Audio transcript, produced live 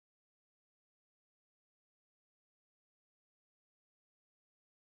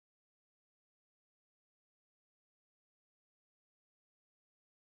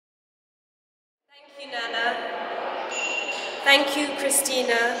Thank you, Nana. Thank you,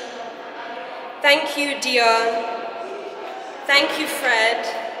 Christina. Thank you, Dion. Thank you, Fred.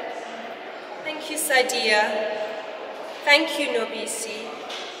 Thank you, Sadia. Thank you, Nobisi.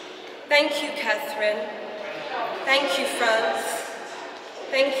 Thank you, Catherine. Thank you, France.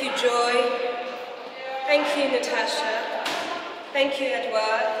 Thank you, Joy. Thank you, Natasha. Thank you,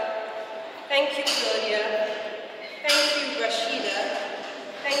 Edouard. Thank you, Claudia. Thank you, Rashida.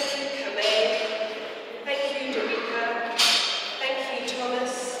 Thank you, Kamei. Thank you, Dorika. Thank you,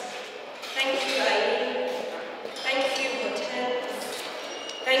 Thomas. Thank you, Aini. Thank you, Hortense.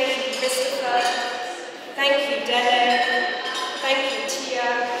 Thank you, Christopher. Thank you, Dele. Thank you, Tia.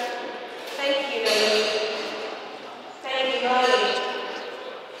 Thank you, Naomi. Thank you, Molly.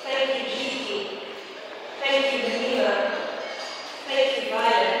 Thank you, Gigi. Thank you, Nima. Thank you,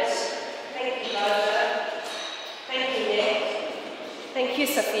 Violet. Thank you, Rosa. Thank you, Nick. Thank you,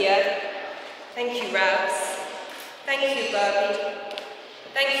 Sophia. Thank you, Rabs. Thank you, Barbie.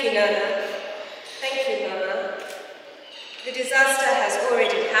 Thank you, Nana. Thank you, Mama. The disaster has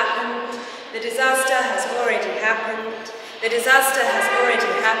already happened. The disaster has already happened. The disaster has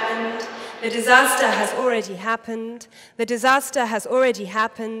already happened. The disaster has already happened. The disaster has already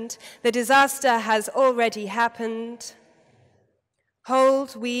happened. The disaster has already happened.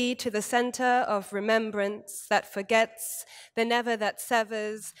 Hold we to the center of remembrance that forgets, the never that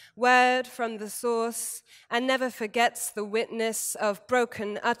severs, word from the source, and never forgets the witness of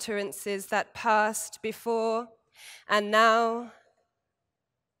broken utterances that passed before and now,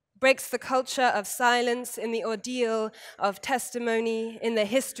 breaks the culture of silence in the ordeal of testimony, in the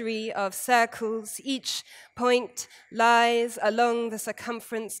history of circles. Each point lies along the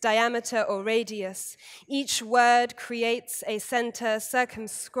circumference, diameter, or radius. Each word creates a center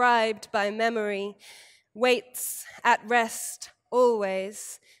circumscribed by memory, waits at rest,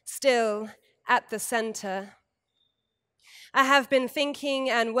 always, still at the center. I have been thinking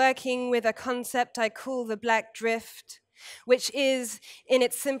and working with a concept I call the Black Drift, which is, in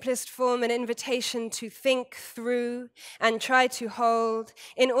its simplest form, an invitation to think through and try to hold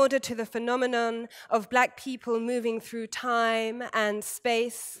in order to the phenomenon of Black people moving through time and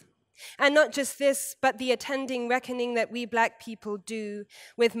space. And not just this, but the attending reckoning that we Black people do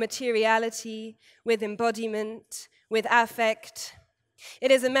with materiality, with embodiment, with affect.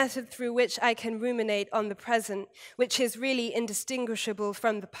 It is a method through which I can ruminate on the present, which is really indistinguishable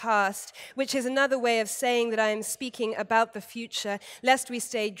from the past, which is another way of saying that I am speaking about the future, lest we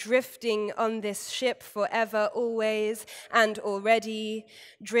stay drifting on this ship forever, always, and already.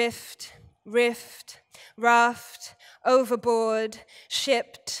 Drift, rift, raft, overboard,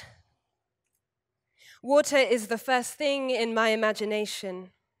 shipped. Water is the first thing in my imagination.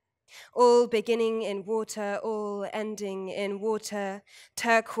 All beginning in water, all ending in water,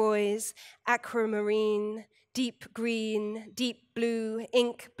 turquoise, aquamarine, deep green, deep blue,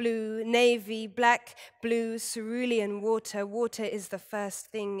 ink blue, navy, black, blue, cerulean water. Water is the first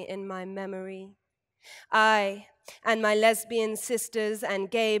thing in my memory. I and my lesbian sisters and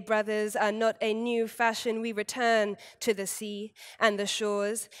gay brothers are not a new fashion. We return to the sea and the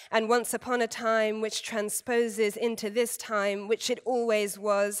shores, and once upon a time which transposes into this time, which it always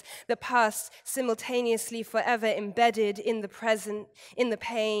was, the past simultaneously forever embedded in the present, in the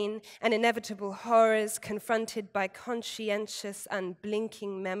pain and inevitable horrors confronted by conscientious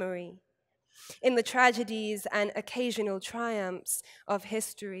unblinking memory, in the tragedies and occasional triumphs of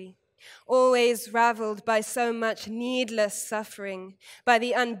history. Always raveled by so much needless suffering, by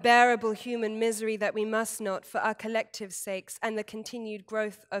the unbearable human misery that we must not, for our collective sakes and the continued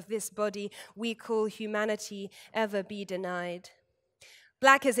growth of this body we call humanity, ever be denied.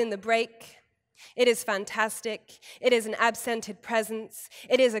 Black is in the break. It is fantastic. It is an absented presence.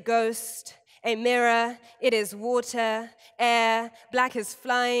 It is a ghost, a mirror. It is water, air. Black is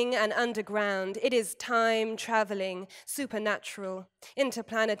flying and underground. It is time traveling, supernatural,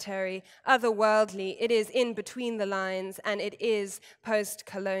 interplanetary, otherworldly. It is in between the lines, and it is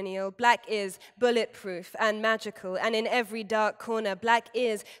post-colonial. Black is bulletproof and magical, and in every dark corner, Black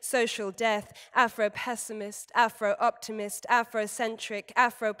is social death, Afro-pessimist, Afro-optimist, Afrocentric,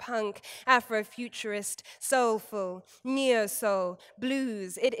 Afro-punk, Afro-futurist, soulful, neo-soul,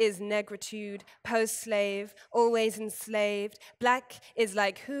 blues. It is negritude, post-slave, always enslaved. Black is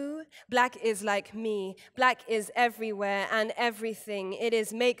like who? Black is like me. Black is everywhere and everything. It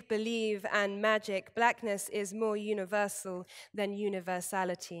is make-believe and magic. Blackness is more universal than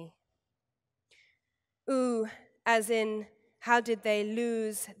universality. Ooh, as in, how did they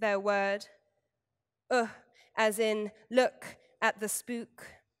lose their word? As in, look at the spook.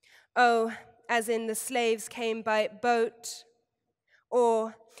 Oh, as in, the slaves came by boat.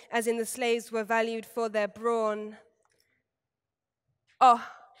 Or, as in the slaves were valued for their brawn. Oh,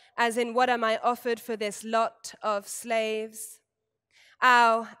 as in what am I offered for this lot of slaves?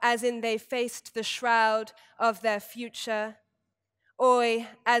 Ow, as in they faced the shroud of their future. Oi,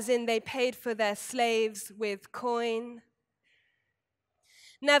 as in they paid for their slaves with coin.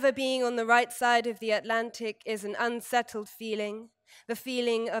 Never being on the right side of the Atlantic is an unsettled feeling, the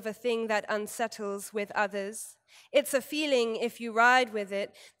feeling of a thing that unsettles with others. It's a feeling, if you ride with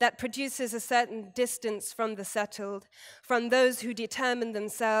it, that produces a certain distance from the settled, from those who determine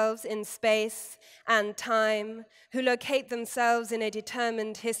themselves in space and time, who locate themselves in a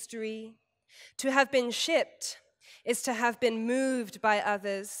determined history. To have been shipped is to have been moved by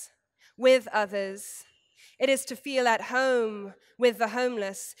others, with others. It is to feel at home with the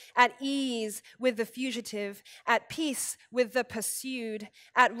homeless, at ease with the fugitive, at peace with the pursued,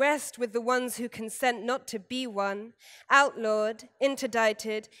 at rest with the ones who consent not to be one, outlawed,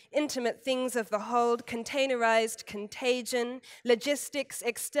 interdicted, intimate things of the hold, containerized contagion, logistics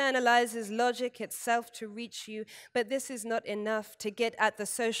externalizes logic itself to reach you, but this is not enough to get at the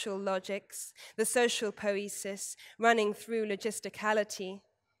social logics, the social poesis running through logisticality.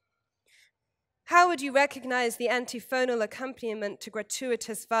 How would you recognize the antiphonal accompaniment to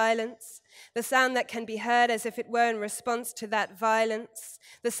gratuitous violence, the sound that can be heard as if it were in response to that violence,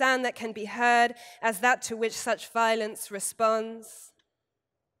 the sound that can be heard as that to which such violence responds?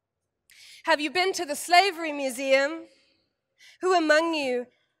 Have you been to the Slavery Museum? Who among you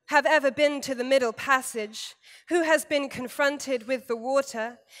have ever been to the Middle Passage? Who has been confronted with the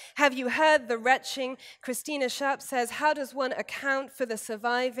water? Have you heard the retching? Christina Sharp says, how does one account for the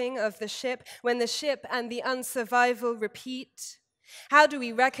surviving of the ship when the ship and the unsurvival repeat? How do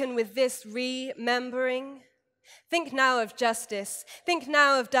we reckon with this remembering? Think now of Justice. Think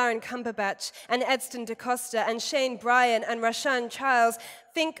now of Darren Cumberbatch and Edston DaCosta and Shane Bryan and Rashaan Childs.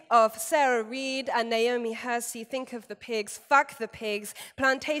 Think of Sarah Reed and Naomi Hersey. Think of the pigs. Fuck the pigs.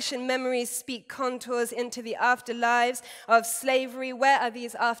 Plantation memories speak contours into the afterlives of slavery. Where are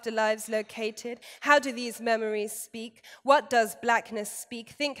these afterlives located? How do these memories speak? What does blackness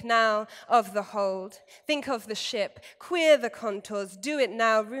speak? Think now of the hold. Think of the ship. Queer the contours. Do it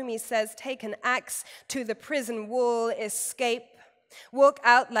now. Rumi says, take an axe to the prison wall, escape. Walk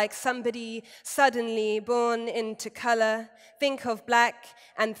out like somebody suddenly born into color. Think of black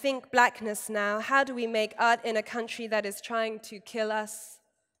and think blackness now. How do we make art in a country that is trying to kill us?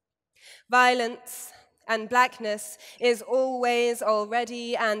 Violence and blackness is always,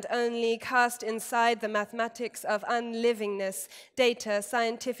 already, and only cast inside the mathematics of unlivingness, data,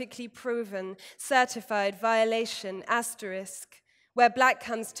 scientifically proven, certified violation, asterisk, where black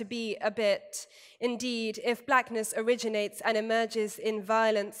comes to be a bit. Indeed, if blackness originates and emerges in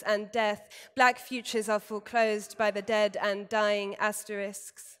violence and death, black futures are foreclosed by the dead and dying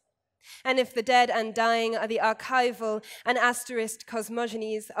asterisks. And if the dead and dying are the archival and asterisk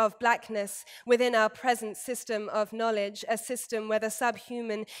cosmogonies of blackness within our present system of knowledge, a system where the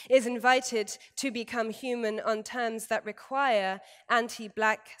subhuman is invited to become human on terms that require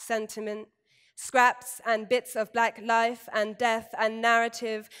anti-black sentiment, scraps and bits of black life and death and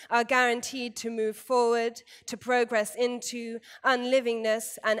narrative are guaranteed to move forward, to progress into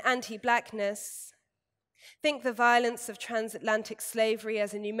unlivingness and anti-blackness. Think the violence of transatlantic slavery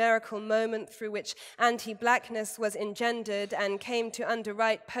as a numerical moment through which anti-blackness was engendered and came to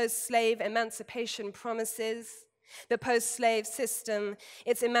underwrite post-slave emancipation promises. The post-slave system,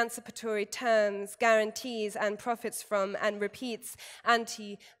 its emancipatory terms, guarantees and profits from and repeats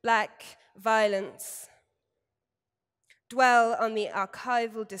anti-black violence. Dwell on the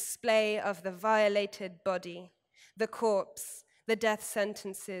archival display of the violated body, the corpse, the death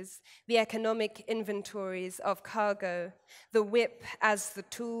sentences, the economic inventories of cargo, the whip as the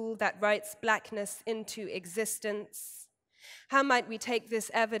tool that writes blackness into existence. How might we take this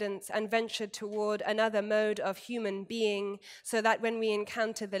evidence and venture toward another mode of human being so that when we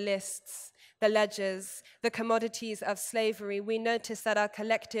encounter the lists, the ledgers, the commodities of slavery, we notice that our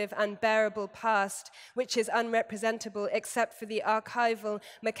collective unbearable past, which is unrepresentable except for the archival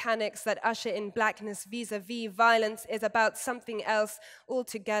mechanics that usher in blackness vis-a-vis violence, is about something else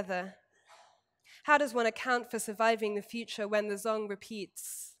altogether? How does one account for surviving the future when the song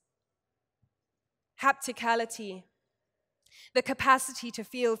repeats? Hapticality. The capacity to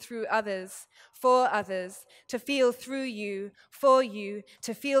feel through others, for others, to feel through you, for you,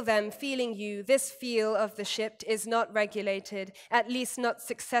 to feel them feeling you. This feel of the ship is not regulated, at least not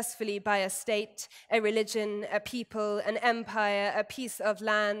successfully, by a state, a religion, a people, an empire, a piece of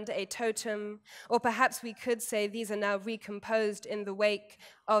land, a totem. Or perhaps we could say these are now recomposed in the wake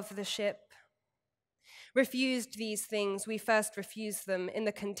of the ship. Refused these things, we first refused them in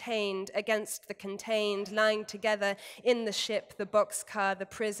the contained, against the contained, lying together in the ship, the boxcar, the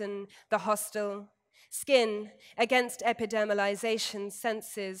prison, the hostel. Skin against epidermalization,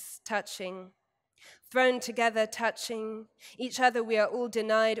 senses touching. Thrown together, touching each other, we are all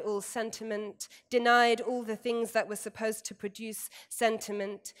denied all sentiment, denied all the things that were supposed to produce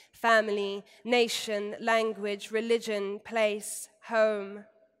sentiment, family, nation, language, religion, place, home.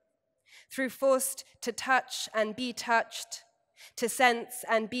 Through forced to touch and be touched, to sense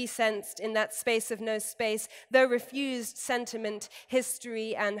and be sensed in that space of no space, though refused sentiment,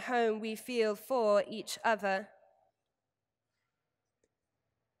 history, and home, we feel for each other.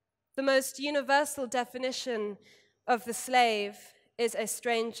 The most universal definition of the slave is a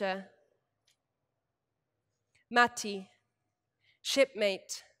stranger. Mati,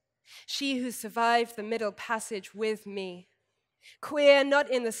 shipmate, she who survived the Middle Passage with me. Queer, not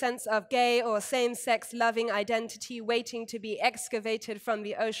in the sense of gay or same-sex loving identity waiting to be excavated from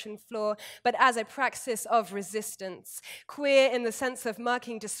the ocean floor, but as a praxis of resistance. Queer in the sense of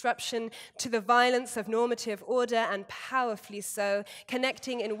marking disruption to the violence of normative order, and powerfully so,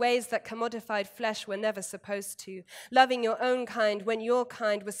 connecting in ways that commodified flesh were never supposed to. Loving your own kind when your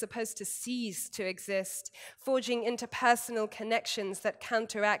kind was supposed to cease to exist. Forging interpersonal connections that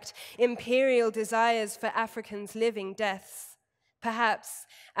counteract imperial desires for Africans' living deaths. Perhaps,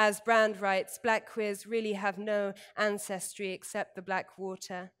 as Brand writes, Black queers really have no ancestry except the black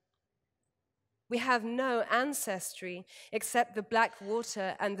water. We have no ancestry except the black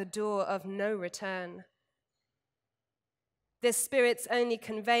water and the door of no return. This spirit's only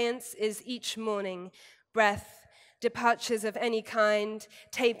conveyance is each morning, breath, departures of any kind,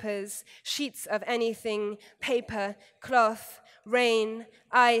 tapers, sheets of anything, paper, cloth, rain,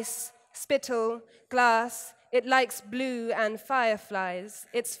 ice, spittle, glass. It likes blue and fireflies.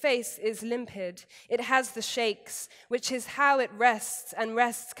 Its face is limpid. It has the shakes, which is how it rests, and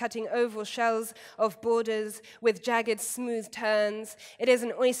rests cutting oval shells of borders with jagged, smooth turns. It is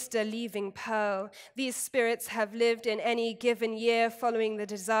an oyster leaving pearl. These spirits have lived in any given year following the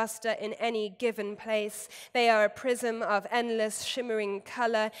disaster in any given place. They are a prism of endless, shimmering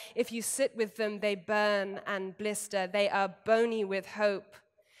color. If you sit with them, they burn and blister. They are bony with hope,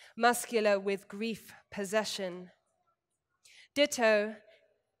 muscular with grief possession. Ditto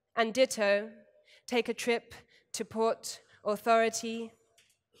and ditto, take a trip to Port Authority.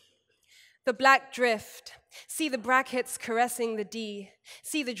 The black drift, see the brackets caressing the D,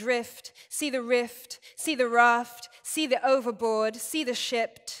 see the drift, see the rift, see the raft, see the overboard, see the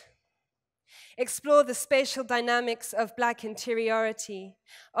shipped. Explore the spatial dynamics of black interiority,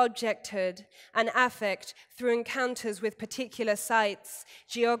 objecthood, and affect through encounters with particular sites,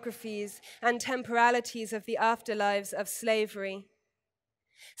 geographies, and temporalities of the afterlives of slavery.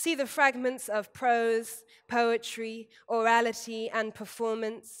 See the fragments of prose, poetry, orality, and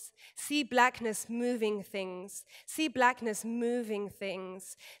performance. See blackness moving things. See blackness moving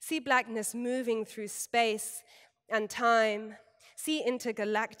things. See blackness moving through space and time. See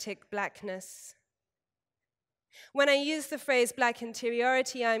intergalactic blackness. When I use the phrase black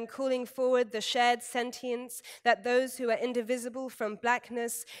interiority, I'm calling forward the shared sentience that those who are indivisible from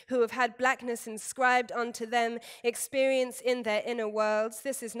blackness, who have had blackness inscribed onto them, experience in their inner worlds.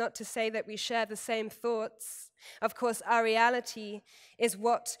 This is not to say that we share the same thoughts. Of course, our reality is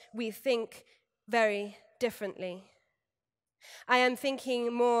what we think very differently. I am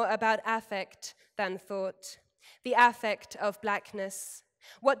thinking more about affect than thought. The affect of blackness.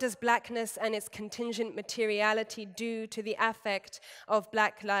 What does blackness and its contingent materiality do to the affect of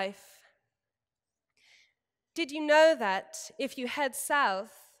black life? Did you know that if you head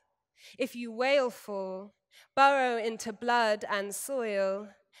south, if you whaleful, burrow into blood and soil,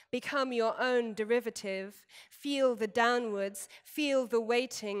 become your own derivative, feel the downwards, feel the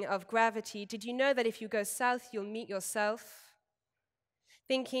weighting of gravity, did you know that if you go south, you'll meet yourself?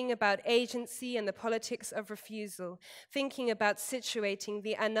 Thinking about agency and the politics of refusal, thinking about situating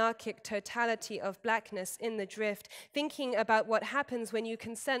the anarchic totality of blackness in the drift, thinking about what happens when you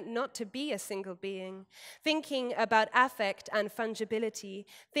consent not to be a single being, thinking about affect and fungibility,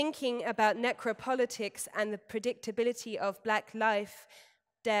 thinking about necropolitics and the predictability of black life,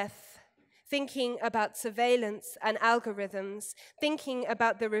 death, thinking about surveillance and algorithms, thinking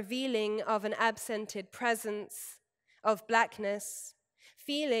about the revealing of an absented presence of blackness,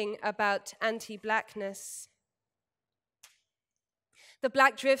 feeling about anti-blackness. The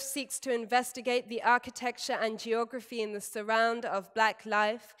Black Drift seeks to investigate the architecture and geography in the surround of black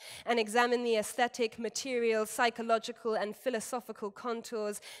life and examine the aesthetic, material, psychological, and philosophical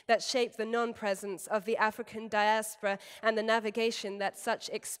contours that shape the non-presence of the African diaspora and the navigation that such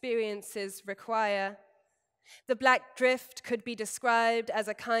experiences require. The black drift could be described as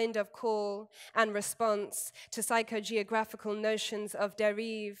a kind of call and response to psychogeographical notions of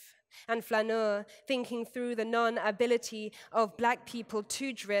dérive and flaneur, thinking through the non-ability of black people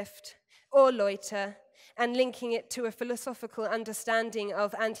to drift or loiter, and linking it to a philosophical understanding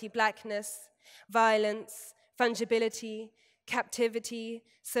of anti-blackness, violence, fungibility, captivity,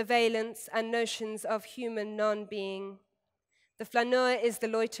 surveillance, and notions of human non-being. The flaneur is the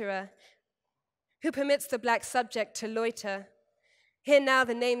loiterer, who permits the black subject to loiter. Hear now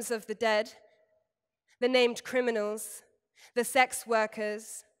the names of the dead, the named criminals, the sex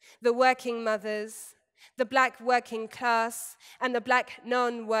workers, the working mothers, the black working class, and the black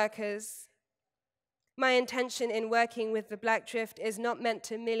non-workers. My intention in working with the black drift is not meant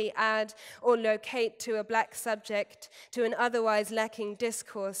to merely add or locate to a black subject, to an otherwise lacking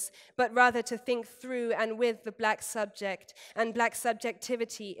discourse, but rather to think through and with the black subject and black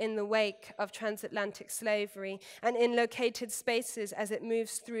subjectivity in the wake of transatlantic slavery and in located spaces as it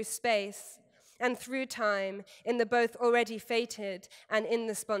moves through space and through time, in the both already fated and in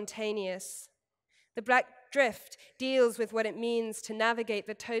the spontaneous. The black drift deals with what it means to navigate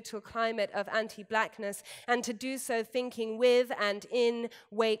the total climate of anti-blackness and to do so thinking with and in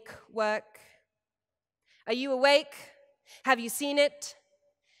wake work. Are you awake? Have you seen it?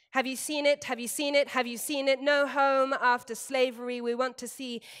 Have you seen it? Have you seen it? Have you seen it? No home after slavery. We want to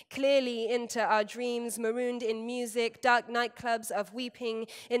see clearly into our dreams, marooned in music, dark nightclubs of weeping,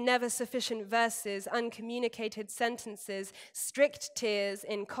 in never sufficient verses, uncommunicated sentences, strict tears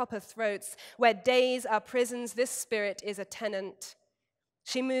in copper throats, where days are prisons, this spirit is a tenant.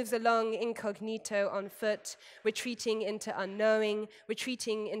 She moves along incognito on foot, retreating into unknowing,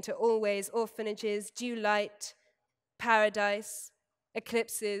 retreating into always orphanages, due light, paradise,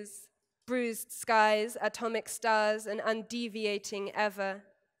 eclipses, bruised skies, atomic stars, and undeviating ever.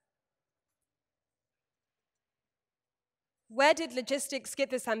 Where did logistics get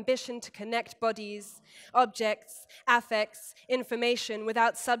this ambition to connect bodies, objects, affects, information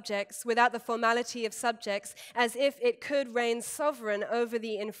without subjects, without the formality of subjects, as if it could reign sovereign over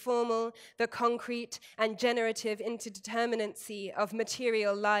the informal, the concrete, and generative interdeterminacy of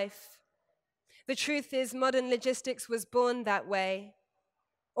material life? The truth is, modern logistics was born that way.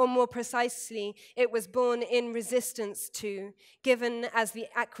 Or more precisely, it was born in resistance to, given as the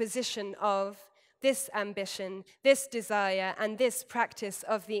acquisition of, this ambition, this desire, and this practice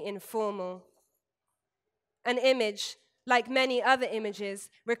of the informal. An image, like many other images,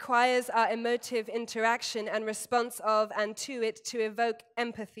 requires our emotive interaction and response of and to it to evoke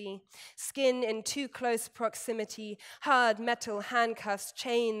empathy. Skin in too close proximity, hard metal handcuffs,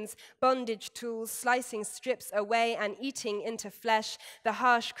 chains, bondage tools, slicing strips away and eating into flesh, the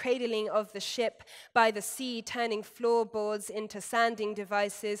harsh cradling of the ship by the sea, turning floorboards into sanding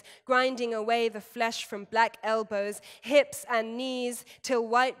devices, grinding away the flesh from black elbows, hips and knees, till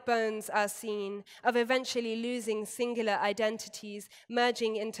white bones are seen, of eventually losing singular identities,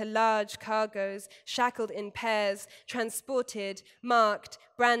 merging into large cargoes, shackled in pairs, transported, marked,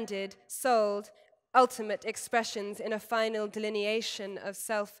 branded, sold, ultimate expressions in a final delineation of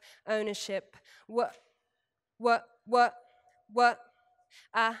self-ownership.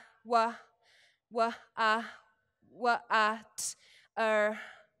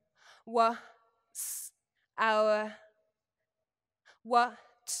 Our, what,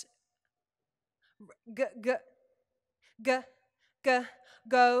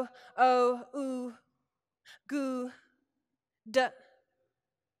 go, oh, ooh, goo, d,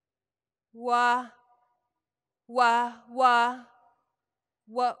 wa,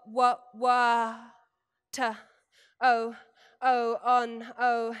 ta, oh, on,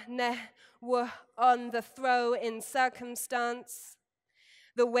 oh, ne, on the throw in circumstance,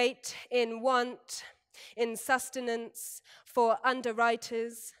 the weight in want, in sustenance for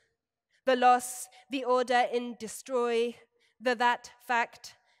underwriters, the loss, the order in destroy, the that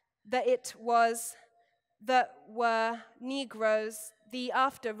fact, the it was, the were Negroes, the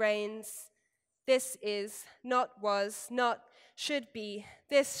after rains. This is, not was, not should be,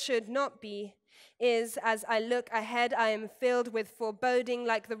 this should not be, is, as I look ahead, I am filled with foreboding.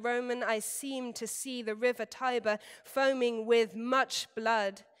 Like the Roman, I seem to see the river Tiber foaming with much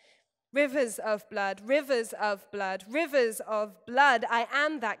blood. Rivers of blood, rivers of blood, rivers of blood. I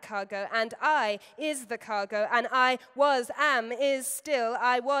am that cargo, and I is the cargo, and I was, am, is still,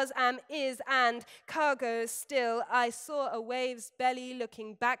 I was, am, is, and cargo still. I saw a wave's belly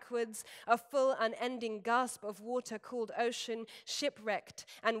looking backwards, a full unending gasp of water called ocean, shipwrecked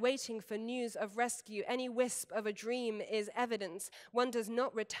and waiting for news of rescue. Any wisp of a dream is evidence. One does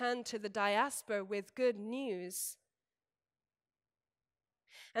not return to the diaspora with good news.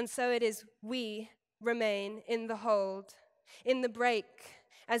 And so it is we, remain in the hold, in the break,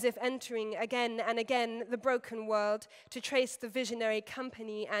 as if entering again and again the broken world to trace the visionary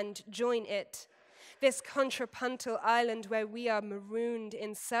company and join it. This contrapuntal island where we are marooned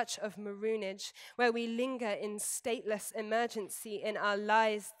in search of maroonage, where we linger in stateless emergency in our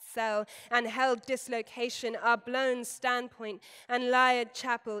lies cell and held dislocation, our blown standpoint and lired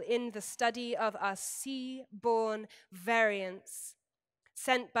chapel in the study of our sea-born variance,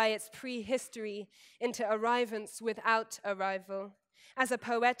 sent by its prehistory into arrivance without arrival, as a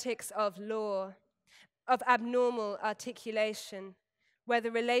poetics of law, of abnormal articulation, where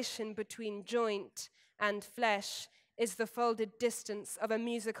the relation between joint and flesh is the folded distance of a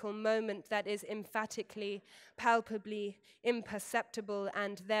musical moment that is emphatically, palpably imperceptible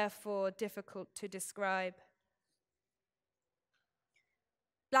and therefore difficult to describe.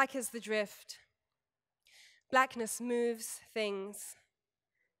 Black is the drift. Blackness moves things.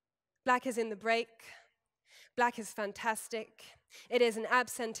 Black is in the break. Black is fantastic. It is an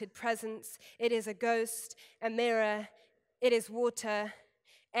absented presence. It is a ghost, a mirror. It is water,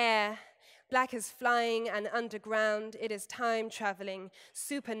 air. Black is flying and underground. It is time traveling,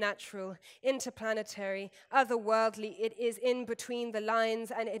 supernatural, interplanetary, otherworldly. It is in between the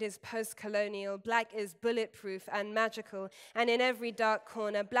lines and it is post-colonial. Black is bulletproof and magical. And in every dark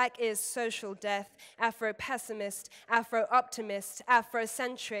corner, black is social death, Afro-pessimist, Afro-optimist,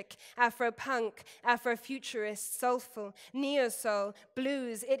 Afrocentric, Afro-punk, Afro-futurist, soulful, neo-soul,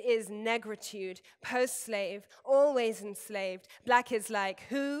 blues. It is negritude, post-slave, always enslaved. Black is like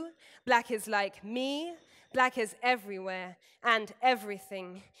who? Black is like me. Black is everywhere and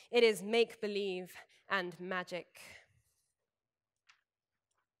everything. It is make-believe and magic.